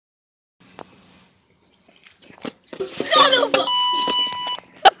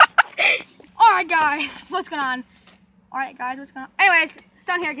Alright guys, what's going on? Alright guys, what's going on? Anyways,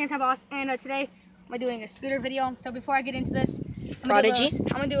 Stone here, Game Time Boss, and today I'm doing a scooter video. So before I get into this, I'm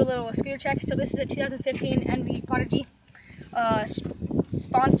gonna do a little scooter check. So this is a 2015 Envy Prodigy.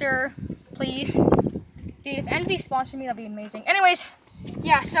 Sponsor, please. Dude, if Envy sponsored me, that'd be amazing. Anyways,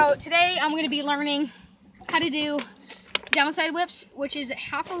 yeah, so today I'm gonna be learning how to do downside whips, which is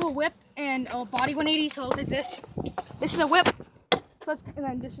half of a whip and a body 180. So it looks like this. This is a whip, and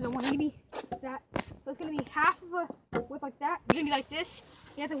then this is a 180. That. So it's gonna be half of a whip like that. You're gonna be like this.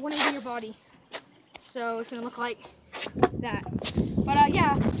 You have to 180 your body. So it's gonna look like that. But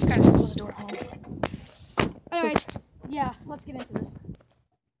yeah, just gotta close the door at home. Anyways, yeah, let's get into this.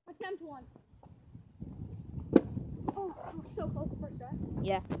 Attempt one. Oh, I was so close to first try.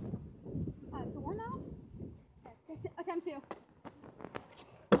 Yeah. Door now? Okay, attempt two.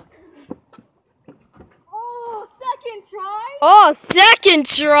 Oh, second try. Oh, second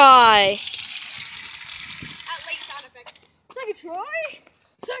try. That late sound effect. Second try.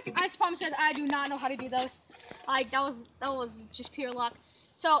 Second. I just promise you, I do not know how to do those. Like that was just pure luck.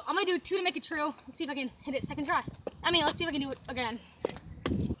 So I'm gonna do two to make it true. Let's see if I can hit it second try. I mean, let's see if I can do it again.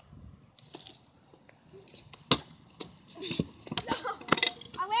 No,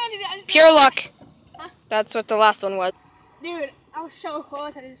 I landed it. I just Pure luck. Huh? That's what the last one was. Dude, I was so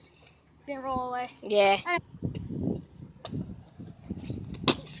close. I just didn't roll away. Yeah.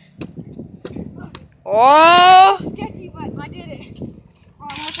 Oh! Sketchy, but I did it. One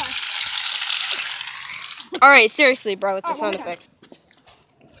more time. All right, seriously, bro, with the sound one more effects.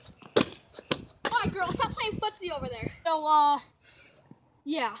 Alright, girl, stop playing footsie over there. So,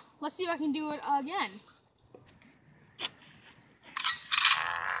 yeah, let's see if I can do it again.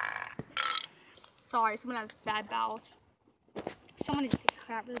 Sorry, someone has bad bowels. Someone needs to take a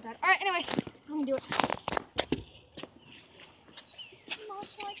crap really bad. Alright, anyways, I'm gonna do it.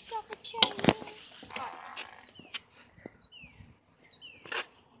 Much like suffocating.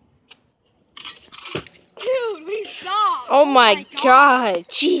 Dude, we stop. Oh my god,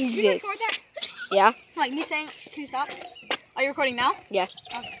 Jesus. Can you record that? Yeah? Like me saying, can you stop? Are you recording now? Yeah.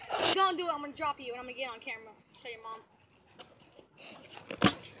 Okay. If you don't do it, I'm gonna drop you and I'm gonna get on camera. Show your mom.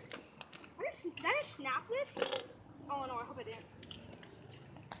 Did I just snap this? Oh no, I hope I didn't.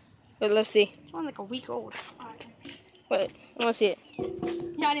 Wait, let's see. It's only like a week old. Alright. Wait, I want to see it.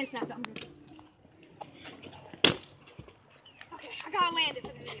 No, I didn't snap that. I'm good. Okay, I gotta land it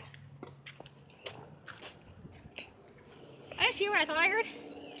for the video. I just hear what I thought I heard.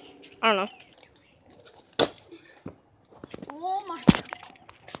 I don't know. Oh my god.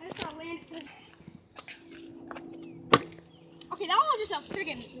 I just gotta land it for the... Okay, that one was just a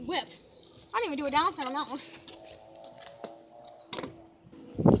freaking whip. I didn't even do a downside on that one.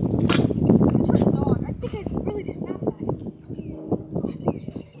 This was long. I think I really just snapped that.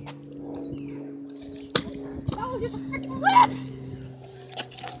 That was just a freaking whip!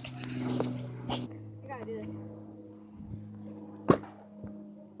 I gotta do this.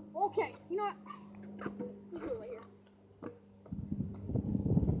 Okay, you know what? Let's do it right here.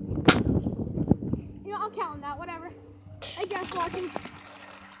 You know, I'm counting that, whatever. Thank you guys for watching.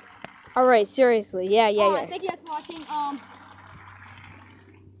 All right, seriously. Yeah. Thank you guys for watching.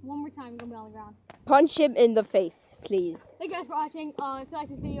 One more time, you're gonna be on the ground. Punch him in the face, please. Thank you guys for watching. If you like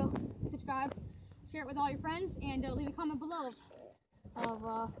this video, subscribe, share it with all your friends, and leave a comment below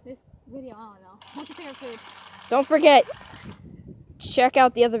of this video. I don't know. What's your favorite food? Don't forget, check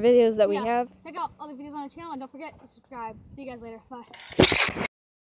out the other videos that we have. Check out other videos on the channel, and don't forget to subscribe. See you guys later. Bye.